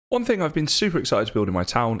One thing I've been super excited to build in my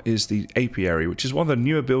town is the Apiary, which is one of the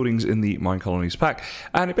newer buildings in the Minecolonies pack,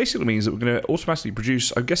 and it basically means that we're going to automatically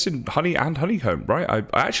produce, I'm guessing, honey and honeycomb, right? I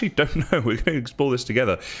actually don't know. We're going to explore this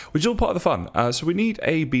together, which is all part of the fun. So we need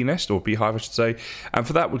a bee nest, or beehive I should say, and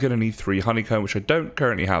for that we're going to need 3 honeycomb, which I don't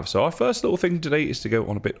currently have. So our first little thing today is to go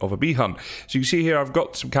on a bit of a bee hunt. So you can see here I've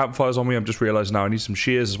got some campfires on me. I'm just realising now I need some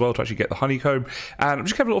shears as well to actually get the honeycomb, and I'm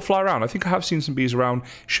just having a little fly around. I think I have seen some bees around.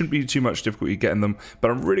 Shouldn't be too much difficulty getting them,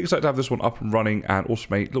 but I'm really excited to have this one up and running and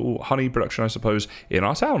automate little honey production, I suppose, in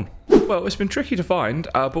our town. Well, it's been tricky to find,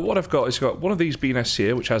 but what I've got is got one of these bee nests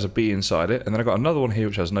here, which has a bee inside it, and then I've got another one here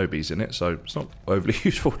which has no bees in it, so it's not overly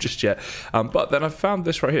useful just yet. But then I've found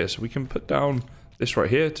this right here, so we can put down this right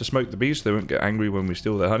here to smoke the bees so they won't get angry when we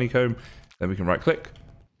steal their honeycomb. Then we can right click,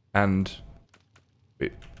 and...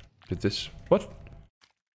 Wait, did this... What?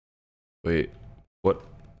 Wait, what?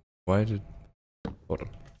 Why did... Hold on.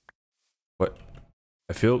 What?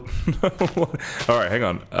 I feel... Alright, hang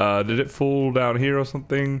on. Did it fall down here or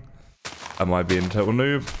something? Am I being a total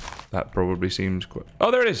noob? That probably seems quite...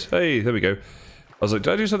 Oh, there it is! Hey, there we go. I was like,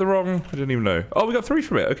 did I do something wrong? I didn't even know. Oh, we got 3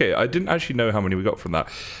 from it. Okay, I didn't actually know how many we got from that.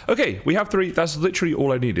 Okay, we have 3. That's literally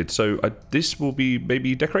all I needed. So this will be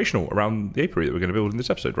maybe decorational around the apiary that we're going to build in this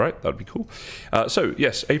episode, right? That'd be cool. So,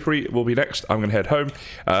 yes, apiary will be next. I'm going to head home.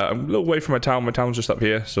 I'm a little way from my town. My town's just up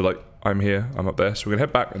here. So, like, I'm here, I'm up there, so we're going to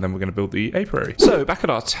head back and then we're going to build the apiary. So back at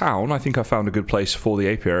our town, I think I found a good place for the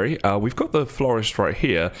apiary. We've got the florist right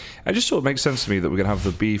here, and it just sort of makes sense to me that we're going to have the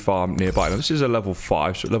bee farm nearby. Now this is a level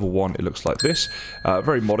 5, so at level 1 it looks like this.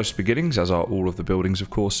 Very modest beginnings, as are all of the buildings, of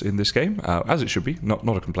course, in this game, as it should be, not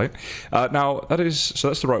a complaint. Now that's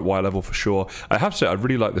the right Y level for sure. I have to say, I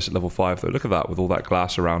really like this at level 5 though. Look at that, with all that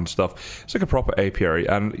glass around and stuff. It's like a proper apiary,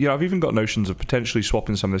 and you know, I've even got notions of potentially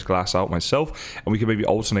swapping some of this glass out myself, and we can maybe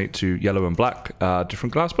alternate to yellow and black,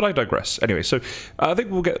 different glass, but I digress. Anyway, so I think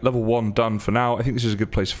we'll get level 1 done for now. I think this is a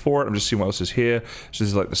good place for it. I'm just seeing what else is here. So this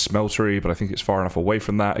is like the smeltery, but I think it's far enough away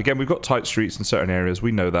from that. Again, we've got tight streets in certain areas.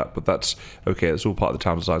 We know that, but that's okay. It's all part of the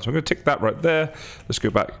town design. So I'm going to tick that right there. Let's go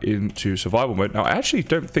back into survival mode. Now, I actually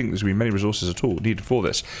don't think there's going to be many resources at all needed for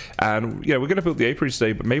this. And yeah, we're going to build the apiary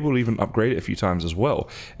today, but maybe we'll even upgrade it a few times as well.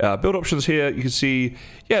 Build options here, you can see,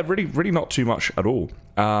 yeah, really not too much at all.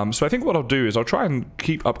 So I think what I'll do is I'll try and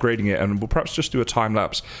keep upgrading it, and we'll perhaps just do a time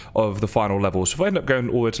lapse of the final level. So if I end up going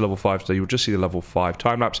all the way to level 5 today, you'll just see the level 5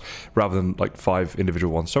 time lapse rather than like 5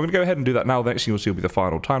 individual ones. So I'm going to go ahead and do that now. The next thing you'll see will be the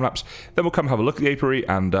final time lapse. Then we'll come have a look at the apiary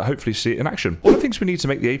and hopefully see it in action. One of the things we need to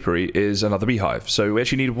make the apiary is another beehive. So we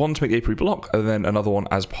actually need one to make the apiary block and then another one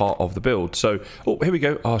as part of the build. So, oh, here we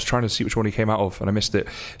go. Oh, I was trying to see which one he came out of and I missed it.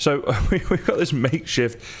 So we've got this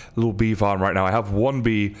makeshift little bee farm right now. I have 1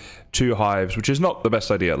 bee, 2 hives, which is not the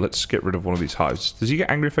best idea. Let's get rid of one of these hives. Does he get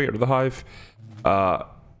angry if I get rid of the hive? I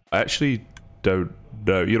actually don't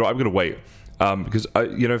know. You know, I'm going to wait. Because,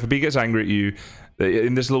 you know, if a bee gets angry at you,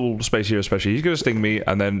 in this little space here especially, he's going to sting me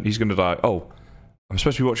and then he's going to die. Oh, I'm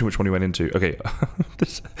supposed to be watching which one he went into. Okay.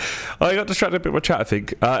 I got distracted a bit with chat, I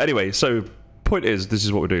think. Anyway, so... point is, this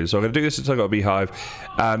is what we're doing. So I'm going to do this until I got a beehive,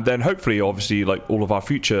 and then hopefully, obviously, like all of our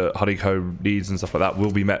future honeycomb needs and stuff like that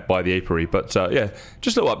will be met by the apiary. But yeah,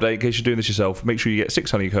 just a little update in case you're doing this yourself. Make sure you get 6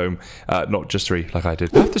 honeycomb, not just 3 like I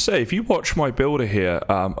did. I have to say, if you watch my builder here,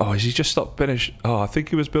 oh, has he just stopped finished? Oh, I think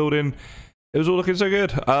he was building. It was all looking so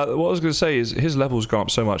good. What I was going to say is his level's gone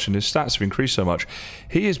up so much and his stats have increased so much.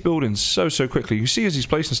 He is building so quickly. You see as he's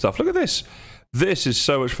placing stuff. Look at this. This is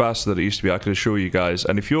so much faster than it used to be, I can assure you guys.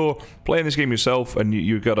 And if you're playing this game yourself and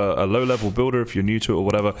you've got a low-level builder, if you're new to it or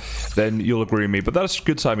whatever, then you'll agree with me. But that's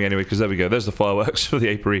good timing anyway, because there we go. There's the fireworks for the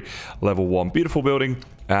apiary level 1. Beautiful building.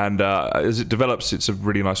 And as it develops, it's a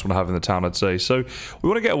really nice one to have in the town, I'd say. So we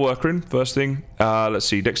want to get a worker in, first thing. Let's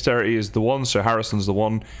see, dexterity is the 1, so Harrison's the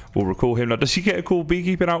 1. We'll recall him. Now, does he get a cool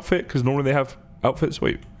beekeeping outfit? Because normally they have outfits.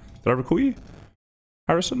 Wait, did I recall you?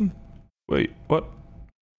 Harrison? Wait, what?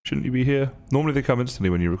 Shouldn't you be here? Normally they come instantly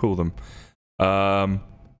when you recall them. I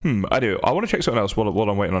do. I want to check something else while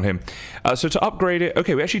I'm waiting on him. So to upgrade it,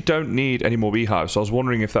 okay, we actually don't need any more beehives, so I was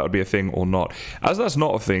wondering if that would be a thing or not. As that's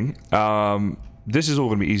not a thing, this is all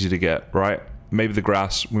going to be easy to get, right? Maybe the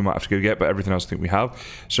grass we might have to go get, but everything else I think we have.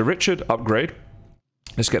 So Richard, upgrade.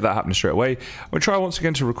 Let's get that happening straight away. I'm going to try once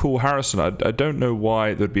again to recall Harrison. I don't know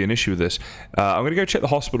why there'd be an issue with this. I'm going to go check the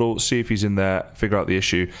hospital, see if he's in there, figure out the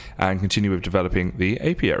issue, and continue with developing the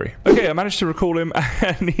apiary. Okay, I managed to recall him,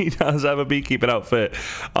 and he does have a beekeeping outfit.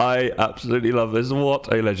 I absolutely love this.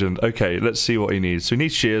 What a legend. Okay, let's see what he needs. So he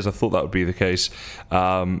needs shears. I thought that would be the case.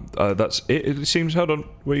 That's it. It seems... Hold on.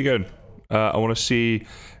 Where are you going? I want to see...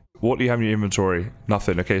 What do you have in your inventory?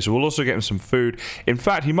 Nothing. Okay, so we'll also get him some food. In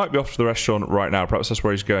fact, he might be off to the restaurant right now. Perhaps that's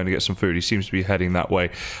where he's going to get some food. He seems to be heading that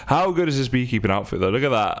way. How good is this beekeeping outfit, though? Look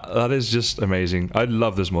at that. That is just amazing. I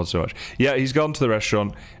love this mod so much. Yeah, he's gone to the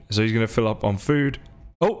restaurant, so he's going to fill up on food.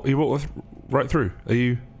 Oh, he walked right through. Are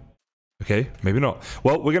you... Okay, maybe not.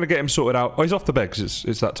 Well, we're going to get him sorted out. Oh, he's off the bed because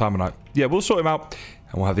it's that time of night. Yeah, we'll sort him out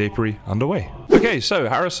and we'll have the apiary underway. Okay, so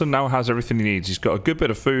Harrison now has everything he needs. He's got a good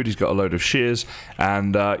bit of food. He's got a load of shears.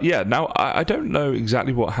 And yeah, now I don't know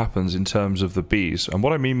exactly what happens in terms of the bees. And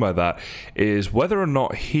what I mean by that is whether or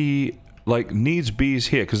not he... like needs bees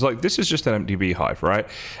here, because like this is just an empty beehive, right?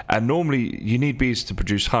 And normally you need bees to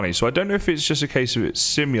produce honey, so I don't know if it's just a case of it's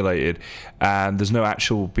simulated and there's no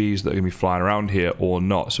actual bees that are going to be flying around here or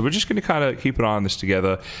not. So we're just going to kind of keep an eye on this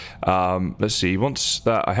together. Let's see, once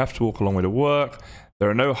that I have to walk a long way to work.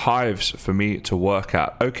 There are no hives for me to work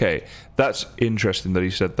at. Okay, that's interesting that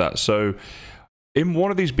he said that. So in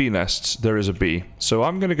one of these bee nests there is a bee, so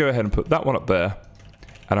I'm going to go ahead and put that one up there.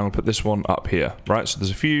 And I'm going to put this one up here, right? So there's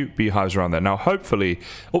a few beehives around there. Now, hopefully...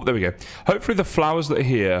 Oh, there we go. Hopefully the flowers that are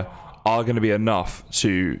here are going to be enough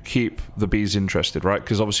to keep the bees interested, right?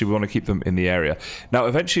 Because obviously we want to keep them in the area. Now,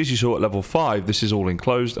 eventually, as you saw at level 5, this is all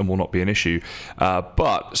enclosed and will not be an issue.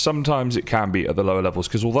 But sometimes it can be at the lower levels.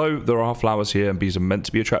 Because although there are flowers here and bees are meant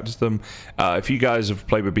to be attracted to them, if you guys have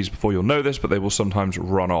played with bees before, you'll know this, but they will sometimes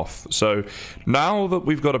run off. So now that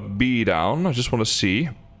we've got a bee down, I just want to see...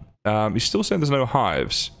 he's still saying there's no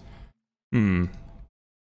hives. Now,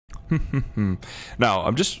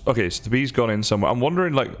 I'm just... Okay, so the bee's gone in somewhere. I'm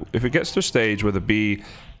wondering, like, if it gets to a stage where the bee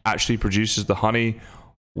actually produces the honey,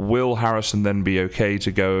 will Harrison then be okay to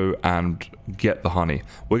go and get the honey?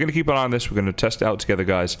 We're going to keep an eye on this. We're going to test it out together,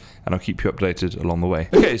 guys, and I'll keep you updated along the way.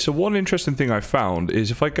 Okay, so one interesting thing I found is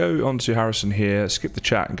if I go onto Harrison here, skip the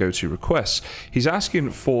chat and go to requests, he's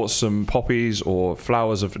asking for some poppies or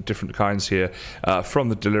flowers of different kinds here from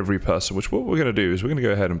the delivery person, which what we're going to do is we're going to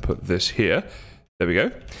go ahead and put this here. There we go.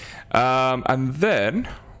 And then...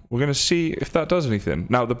 we're going to see if that does anything.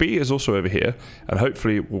 Now, the bee is also over here, and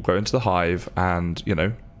hopefully we'll go into the hive and, you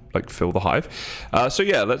know, like, fill the hive. So,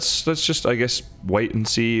 yeah, let's just, I guess, wait and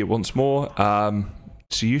see once more.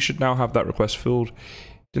 So you should now have that request filled.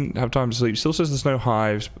 Didn't have time to sleep. Still says there's no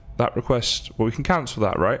hives. That request, well, we can cancel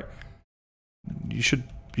that, right? You should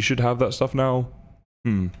have that stuff now.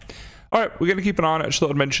 Alright, we're going to keep an eye on it. I just thought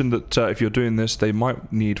I'd mention that if you're doing this, they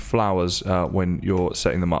might need flowers when you're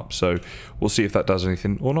setting them up. So we'll see if that does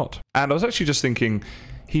anything or not. And I was actually just thinking,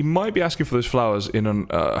 he might be asking for those flowers in an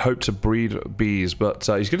hope to breed bees, but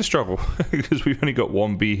he's going to struggle because we've only got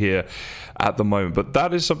one bee here at the moment. But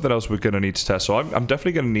that is something else we're going to need to test. So I'm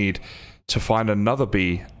definitely going to need to find another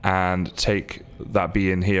bee and take that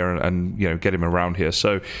bee in here and you know, get him around here.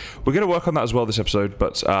 So we're going to work on that as well this episode,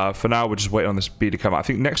 but for now we're just waiting on this bee to come out. I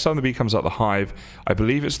think next time the bee comes out the hive, I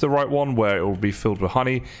believe it's the right one where it will be filled with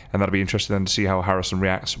honey, and that'll be interesting then to see how Harrison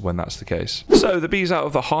reacts when that's the case. So the bee's out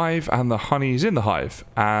of the hive and the honey's in the hive,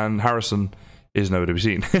 and Harrison is nowhere to be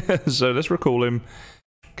seen. So let's recall him.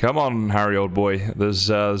 Come on, Harry, old boy. There's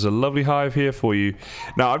a lovely hive here for you.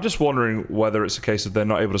 Now, I'm just wondering whether it's a case of they're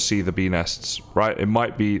not able to see the bee nests, right? It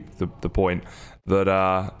might be the point that,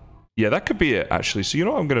 yeah, that could be it, actually. So you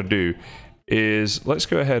know what I'm going to do is let's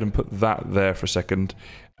go ahead and put that there for a second.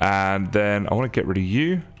 And then I want to get rid of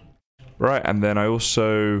you, right? And then I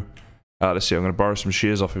also, let's see, I'm going to borrow some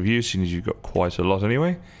shears off of you, seeing as you've got quite a lot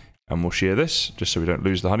anyway. And we'll shear this, just so we don't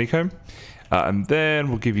lose the honeycomb. And then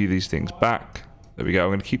we'll give you these things back. There we go. I'm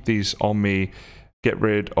going to keep these on me. Get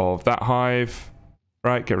rid of that hive.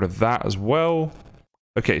 Right, get rid of that as well.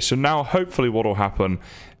 Okay, so now hopefully what will happen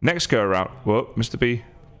next go around... Whoa, Mr. B.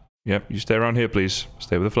 Yep, you stay around here, please.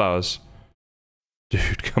 Stay with the flowers.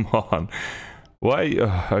 Dude, come on. Why?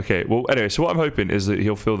 Okay, well, anyway, so what I'm hoping is that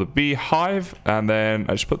he'll fill the beehive, and then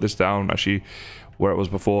I just put this down, actually, where it was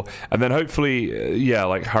before. And then hopefully, yeah,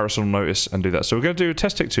 like Harrison will notice and do that. So we're going to do a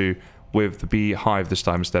test take 2 with the beehive this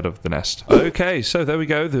time instead of the nest. Okay, so there we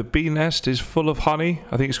go. The bee nest is full of honey.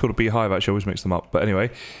 I think it's called a beehive, actually. I always mix them up. But anyway,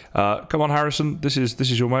 come on, Harrison. This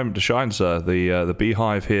is your moment to shine, sir. The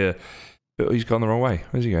beehive here. Oh, he's gone the wrong way.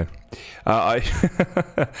 Where's he going? I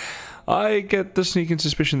get the sneaking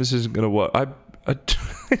suspicion this isn't going to work.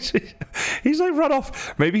 He's like run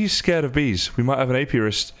off. Maybe he's scared of bees. We might have an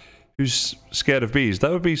apiarist who's scared of bees.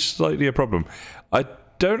 That would be slightly a problem.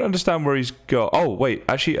 don't understand where he's got... Oh, wait.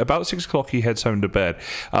 Actually, about 6 o'clock, he heads home to bed.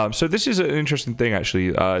 So this is an interesting thing,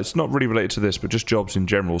 actually. It's not really related to this, but just jobs in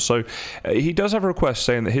general. So he does have a request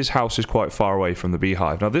saying that his house is quite far away from the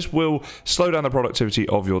beehive. Now, this will slow down the productivity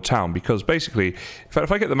of your town because basically,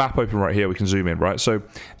 if I get the map open right here, we can zoom in, right? So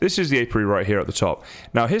this is the apiary right here at the top.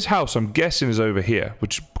 Now, his house, I'm guessing, is over here,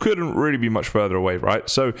 which couldn't really be much further away, right?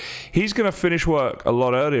 So he's going to finish work a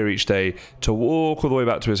lot earlier each day to walk all the way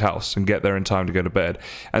back to his house and get there in time to go to bed.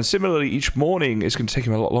 And similarly, each morning it's going to take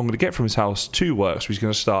him a lot longer to get from his house to work, so he's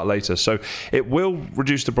going to start later. So it will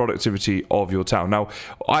reduce the productivity of your town. Now,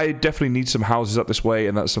 I definitely need some houses up this way,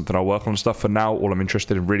 and that's something I'll work on and stuff. For now, all I'm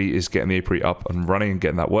interested in really is getting the apiary up and running and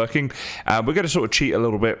getting that working. We're going to sort of cheat a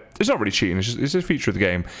little bit. It's not really cheating, it's a feature of the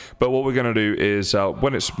game. But what we're going to do is,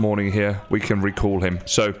 when it's morning here, we can recall him.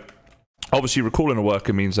 So obviously recalling a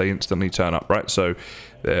worker means they instantly turn up, right? So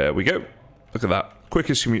there we go. Look at that.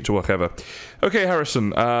 Quickest commute to work ever. Okay,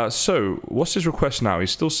 Harrison, so what's his request now?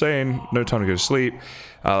 He's still saying no time to go to sleep.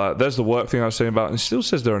 There's the work thing I was saying about, and it still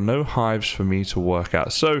says there are no hives for me to work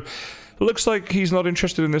at. So looks like he's not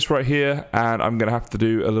interested in this right here, and I'm going to have to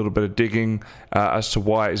do a little bit of digging as to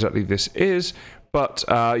why exactly this is. But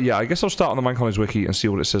yeah, I guess I'll start on the Minecolonies wiki and see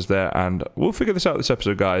what it says there, and we'll figure this out this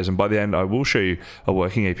episode, guys, and by the end I will show you a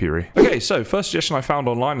working apiary. Okay, so first suggestion I found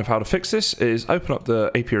online of how to fix this is open up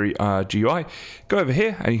the apiary GUI, go over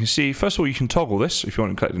here, and you can see, first of all, you can toggle this if you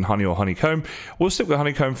want to collect in honey or honeycomb. We'll stick with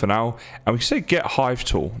honeycomb for now, and we can say get hive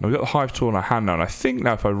tool. Now we've got the hive tool in our hand now, and I think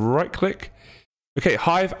now if I right click, okay,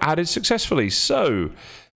 hive added successfully. So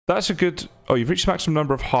that's a good... Oh, you've reached the maximum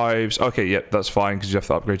number of hives. Okay, yep, that's fine because you have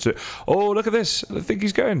to upgrade to it. Oh, look at this. I think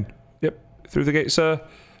he's going. Yep, through the gate, sir.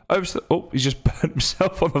 Oh, he's just burnt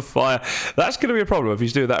himself on the fire. That's going to be a problem if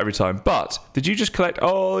he's doing that every time. But did you just collect...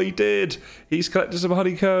 Oh, he did. He's collected some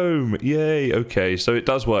honeycomb. Yay. Okay, so it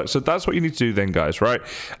does work. So that's what you need to do then, guys, right?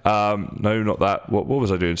 No, not that. What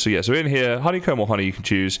was I doing? So yeah, so in here, honeycomb or honey, you can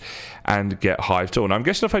choose and get hive tool. Now, I'm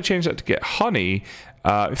guessing if I change that to get honey...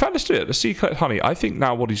 in fact, let's do it. Let's see, collect honey. I think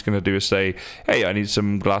now what he's going to do is say, hey, I need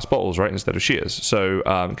some glass bottles, right, instead of shears. So,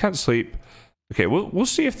 can't sleep. Okay, we'll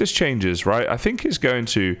see if this changes, right? I think it's going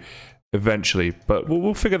to eventually, but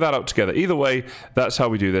we'll figure that out together. Either way, that's how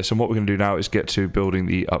we do this, and what we're going to do now is get to building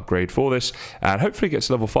the upgrade for this, and hopefully get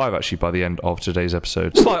to level 5 actually by the end of today's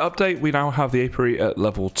episode. Slight update, we now have the apiary at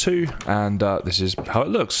level 2, and this is how it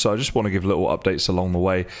looks. So I just want to give little updates along the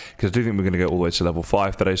way, because I do think we're going to go all the way to level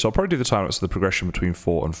 5 today, so I'll probably do the time-lapse of the progression between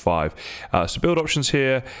 4 and 5. So build options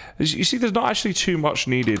here, as you see, there's not actually too much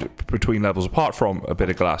needed between levels, apart from a bit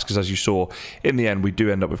of glass, because as you saw, in the end, we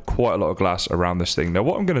do end up with quite a lot of glass around this thing. Now,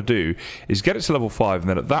 what I'm going to do is get it to level 5, and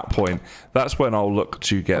then at that point, that's when I'll look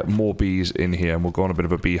to get more bees in here, and we'll go on a bit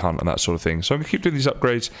of a bee hunt and that sort of thing. So I'm going to keep doing these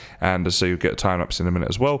upgrades, and as I say, you'll get a time-lapse in a minute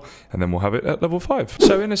as well, and then we'll have it at level 5.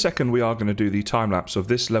 So in a second, we are going to do the time-lapse of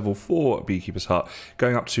this level 4 beekeeper's hut,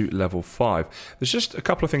 going up to level 5. There's just a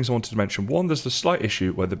couple of things I wanted to mention. One, there's the slight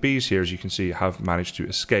issue where the bees here, as you can see, have managed to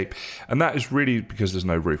escape, and that is really because there's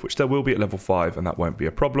no roof, which there will be at level 5, and that won't be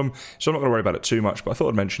a problem. So I'm not going to worry about it too much, but I thought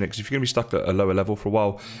I'd mention it, because if you're going to be stuck at a lower level for a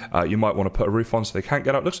while, you might want to put a roof on so they can't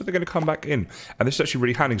get out. Looks like they're going to come back in, and this is actually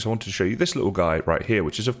really handy, so I wanted to show you this little guy right here,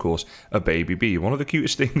 which is of course a baby bee, one of the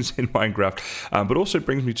cutest things in Minecraft, but also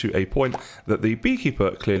brings me to a point that the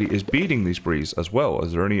beekeeper clearly is beading these bees as well,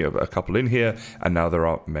 as there are only a couple in here, and now there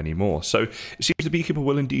are many more. So it seems the beekeeper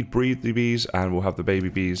will indeed breed the bees, and we'll have the baby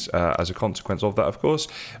bees as a consequence of that, of course,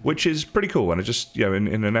 which is pretty cool. And I just, you know,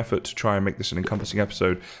 in an effort to try and make this an encompassing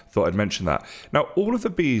episode, thought I'd mention that. Now, all of the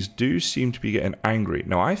bees do seem to be getting angry.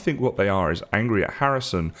 Now, I think what they are is angry at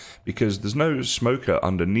Harrison because there's no smoker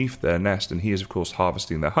underneath their nest, and he is of course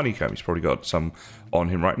harvesting their honeycomb. He's probably got some on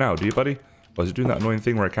him right now. Do you, buddy? Or is it doing that annoying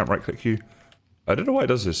thing where I can't right click you? I don't know why it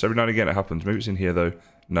does this. Every now and again it happens. Maybe it's in here though.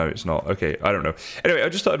 No, it's not. Okay, I don't know. Anyway, I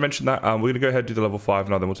just thought I'd mention that. We're going to go ahead and do the level 5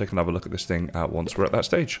 now, then we'll take another look at this thing once we're at that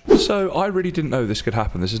stage. So, I really didn't know this could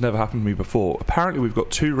happen. This has never happened to me before. Apparently, we've got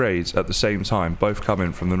 2 raids at the same time, both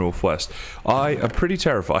coming from the northwest. I am pretty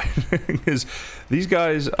terrified, because these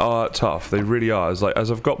guys are tough. They really are. It's like, as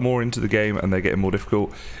I've got more into the game and they're getting more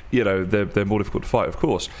difficult, you know, they're more difficult to fight, of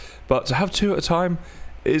course. But to have 2 at a time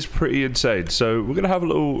is pretty insane. So we're gonna have a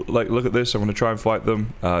little look at this. I'm gonna try and fight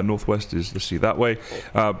them. Northwest is, let's see, that way,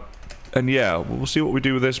 and yeah, we'll see what we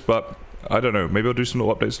do with this, but I don't know, maybe I'll do some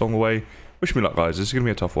little updates along the way. Wish me luck, guys. This is gonna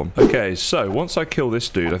be a tough one. Okay, so once I kill this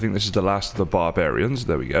dude, I think this is the last of the barbarians.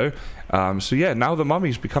 There we go. So yeah, now the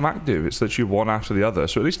mummies become active. It's literally one after the other,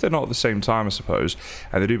 so at least they're not at the same time, I suppose,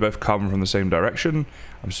 and they do both come from the same direction.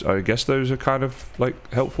 I guess those are kind of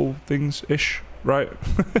like helpful things ish, right?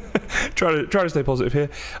 try to stay positive here.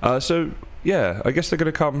 So yeah, I guess they're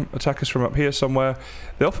going to come attack us from up here somewhere.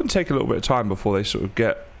 They often take a little bit of time before they sort of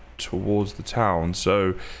get towards the town,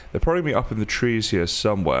 so they'll probably be up in the trees here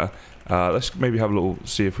somewhere. Let's maybe have a little,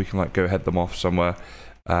 see if we can like go head them off somewhere.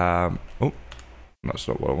 Oh, that's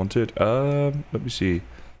not what I wanted. Let me see.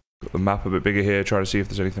 Got the map a bit bigger here, trying to see if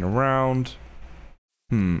there's anything around.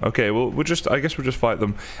 Okay, well, I guess we'll just fight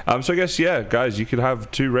them. So I guess, yeah, guys, you could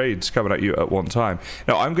have 2 raids coming at you at one time.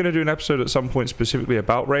 Now, I'm going to do an episode at some point specifically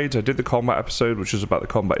about raids. I did the combat episode, which was about the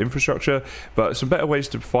combat infrastructure, but some better ways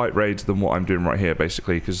to fight raids than what I'm doing right here,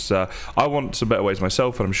 basically, because I want some better ways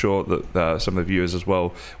myself, and I'm sure that some of the viewers as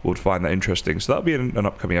well would find that interesting. So that'll be an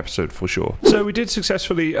upcoming episode for sure. So we did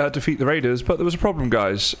successfully defeat the raiders, but there was a problem,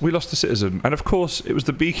 guys. We lost a citizen, and of course, it was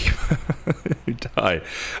the Beekeeper who died.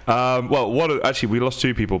 Well, actually, we lost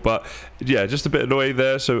 2 people, but yeah, just a bit annoying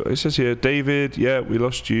there. So it says here, David, yeah, we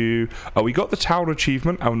lost you. We got the town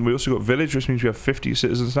achievement, and we also got village, which means we have 50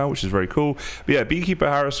 citizens now, which is very cool. But yeah, Beekeeper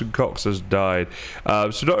Harrison Cox has died.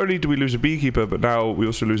 So not only do we lose a Beekeeper, but now we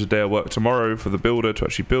also lose a day of work tomorrow for the builder to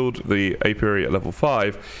actually build the apiary at level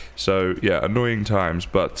 5. So yeah, annoying times,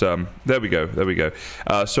 but there we go, there we go.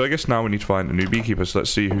 So I guess now we need to find a new Beekeeper, so let's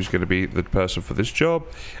see who's going to be the person for this job.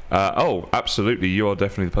 Oh, absolutely, you are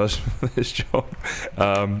definitely the person for this job.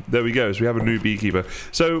 There we go, so we have a new Beekeeper.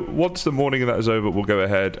 So once the morning of that is over, we'll go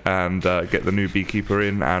ahead and get the new Beekeeper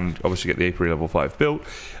in, and obviously get the apiary level 5 built.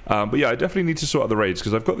 But yeah, I definitely need to sort out the raids,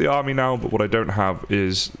 because I've got the army now, but what I don't have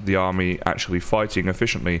is the army actually fighting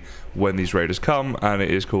efficiently when these raiders come, and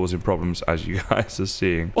it is causing problems, as you guys are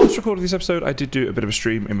seeing. Whilst recording this episode, I did do a bit of a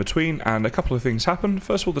stream in between, and a couple of things happened.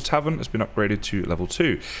 First of all, the tavern has been upgraded to level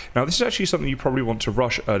 2. Now, this is actually something you probably want to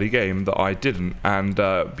rush early game that I didn't, and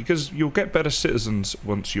because you'll get better citizens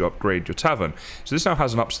once you upgrade your tavern. So this now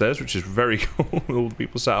has an upstairs, which is very cool. All the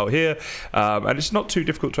people sat out here, and it's not too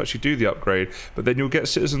difficult to actually do the upgrade, but then you'll get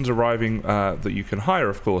citizens arriving that you can hire,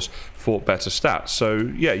 of course, for better stats. So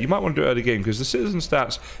yeah, you might want to do it early game, because the citizen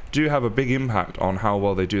stats do have a big impact on how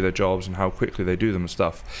well they do their jobs and how quickly they do them and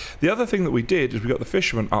stuff. The other thing that we did is we got the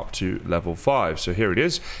fisherman up to level 5. So here it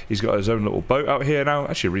is. He's got his own little boat out here now,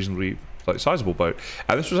 actually a reasonably like sizable boat,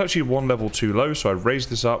 and this was actually 1 level too low, so I've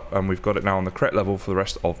raised this up, and we've got it now on the correct level for the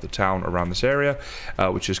rest of the town around this area,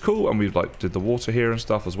 which is cool. And we've like did the water here and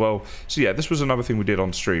stuff as well. So yeah, this was another thing we did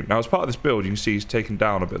on stream. Now, as part of this build, you can see he's taken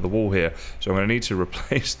down a bit of the wall here, so I'm going to need to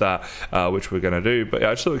replace that, which we're going to do. But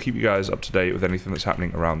yeah, I just thought I'd keep you guys up to date with anything that's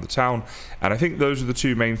happening around the town, and I think those are the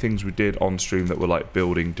 2 main things we did on stream that were like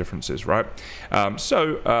building differences, right?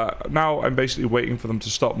 Now I'm basically waiting for them to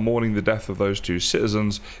stop mourning the death of those 2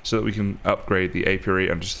 citizens, so that we can upgrade the apiary,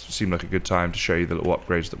 and just seemed like a good time to show you the little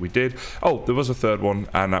upgrades that we did. Oh, there was a 3rd one,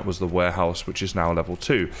 and that was the warehouse, which is now level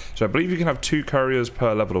 2. So I believe you can have 2 couriers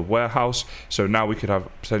per level of warehouse, so now we could have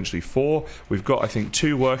potentially 4. We've got, I think,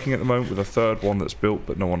 2 working at the moment, with a 3rd one that's built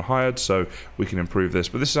but no one hired, so we can improve this.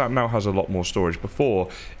 But this now has a lot more storage. Before,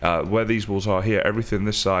 where these walls are here, everything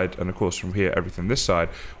this side, and of course from here, everything this side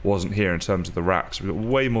wasn't here in terms of the racks. We've got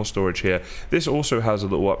way more storage here. This also has a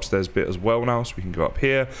little upstairs bit as well now, so we can go up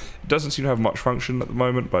here. It doesn't seem to have much function at the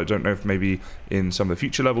moment, but I don't know if maybe in some of the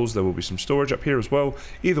future levels there will be some storage up here as well.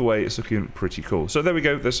 Either way, it's looking pretty cool. So there we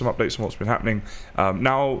go, there's some updates on what's been happening.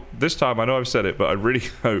 Now, this time, I know I've said it, but I really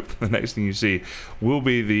hope the next thing you see will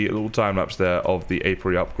be the little time-lapse there of the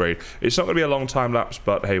apiary upgrade. It's not going to be a long time-lapse,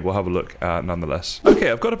 but hey, we'll have a look nonetheless. Okay,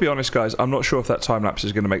 I've got to be honest, guys, I'm not sure if that time-lapse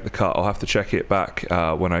is going to make the cut. I'll have to check it back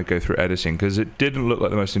when I go through editing, because it didn't look like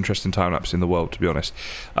the most interesting time-lapse in the world, to be honest.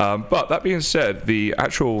 But that being said, the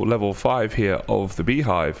actual level 5 here of the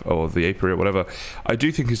beehive, or the apiary or whatever, I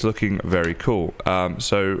do think is looking very cool.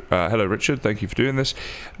 Hello Richard, thank you for doing this.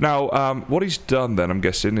 Now, what he's done then, I'm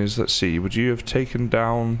guessing, is, let's see, would you have taken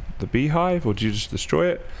down the beehive, or did you just destroy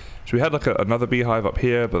it? So we had like another beehive up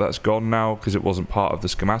here, but that's gone now because it wasn't part of the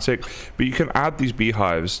schematic. But you can add these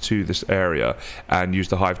beehives to this area and use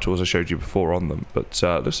the hive tools I showed you before on them. But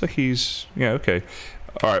looks like he's, yeah, okay.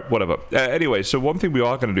 Alright, whatever. Anyway, so one thing we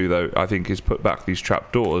are going to do, though, I think, is put back these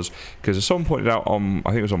trapdoors, because as someone pointed out on, I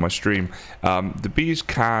think it was on my stream, the bees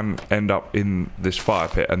can end up in this fire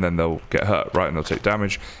pit, and then they'll get hurt, right, and they'll take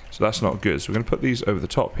damage, so that's not good. So we're going to put these over the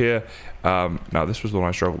top here. Now, this was the one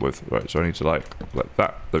I struggled with, right, so I need to, like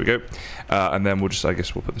that. There we go. And then we'll just, I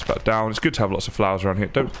guess we'll put this back down. It's good to have lots of flowers around here.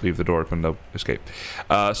 Don't leave the door open, they'll escape.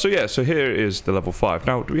 So yeah, so here is the level 5.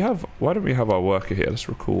 Now, why don't we have our worker here? Let's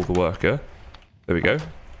recall the worker. There we go.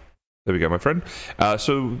 There we go, my friend.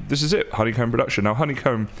 So this is it, honeycomb production. Now,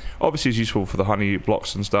 honeycomb obviously is useful for the honey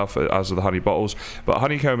blocks and stuff, as are the honey bottles, but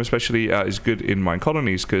honeycomb especially is good in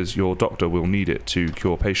Minecolonies, because your doctor will need it to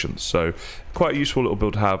cure patients. So quite a useful little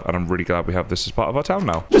build to have, and I'm really glad we have this as part of our town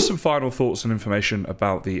now. Just some final thoughts and information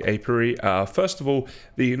about the apiary. First of all,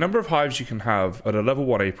 the number of hives you can have at a level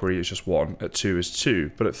 1 apiary is just 1, at 2 is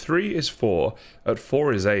 2, but at 3 is 4, at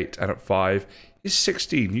 4 is 8, and at 5 is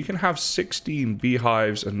 16. You can have 16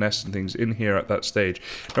 beehives and nests and things in here at that stage.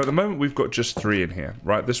 Now at the moment we've got just 3 in here,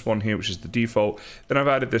 right? This one here, which is the default, then I've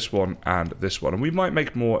added this one and this one, and we might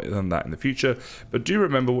make more than that in the future, but do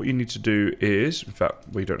remember what you need to do is, in fact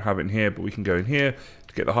we don't have it in here, but we can go in here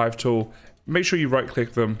to get the hive tool. Make sure you right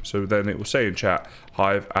click them, so then it will say in chat,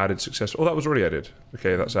 hive added successful. Oh, that was already added.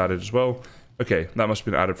 Okay, that's added as well. Okay, that must have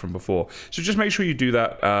been added from before. So just make sure you do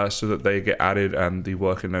that so that they get added and the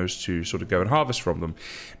worker knows to sort of go and harvest from them.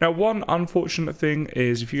 Now, one unfortunate thing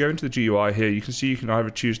is if you go into the GUI here, you can see you can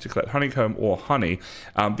either choose to collect honeycomb or honey,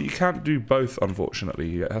 but you can't do both,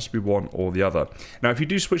 unfortunately. It has to be one or the other. Now, if you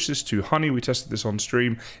do switch this to honey, we tested this on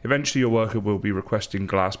stream, eventually your worker will be requesting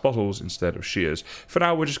glass bottles instead of shears. For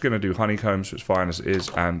now, we're just going to do honeycomb, so it's fine as it is,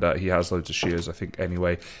 and he has loads of shears, I think,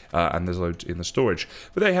 anyway, and there's loads in the storage.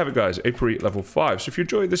 But there you have it, guys. Apiary level 5. So if you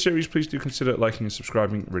enjoyed this series, please do consider liking and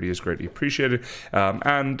subscribing. It really is greatly appreciated.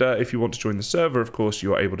 And if you want to join the server, of course,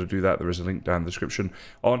 you are able to do that. There is a link down in the description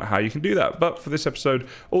on how you can do that. But for this episode,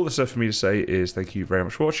 all that's left for me to say is thank you very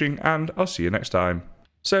much for watching, and I'll see you next time.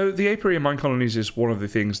 So the apiary in Minecolonies is one of the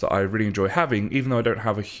things that I really enjoy having, even though I don't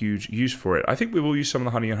have a huge use for it. I think we will use some of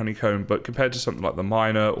the honey and honeycomb, but compared to something like the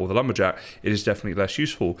miner or the lumberjack, it is definitely less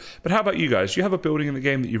useful. But how about you guys? Do you have a building in the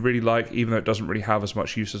game that you really like, even though it doesn't really have as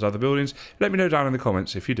much use as other buildings? Let me know down in the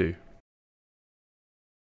comments if you do.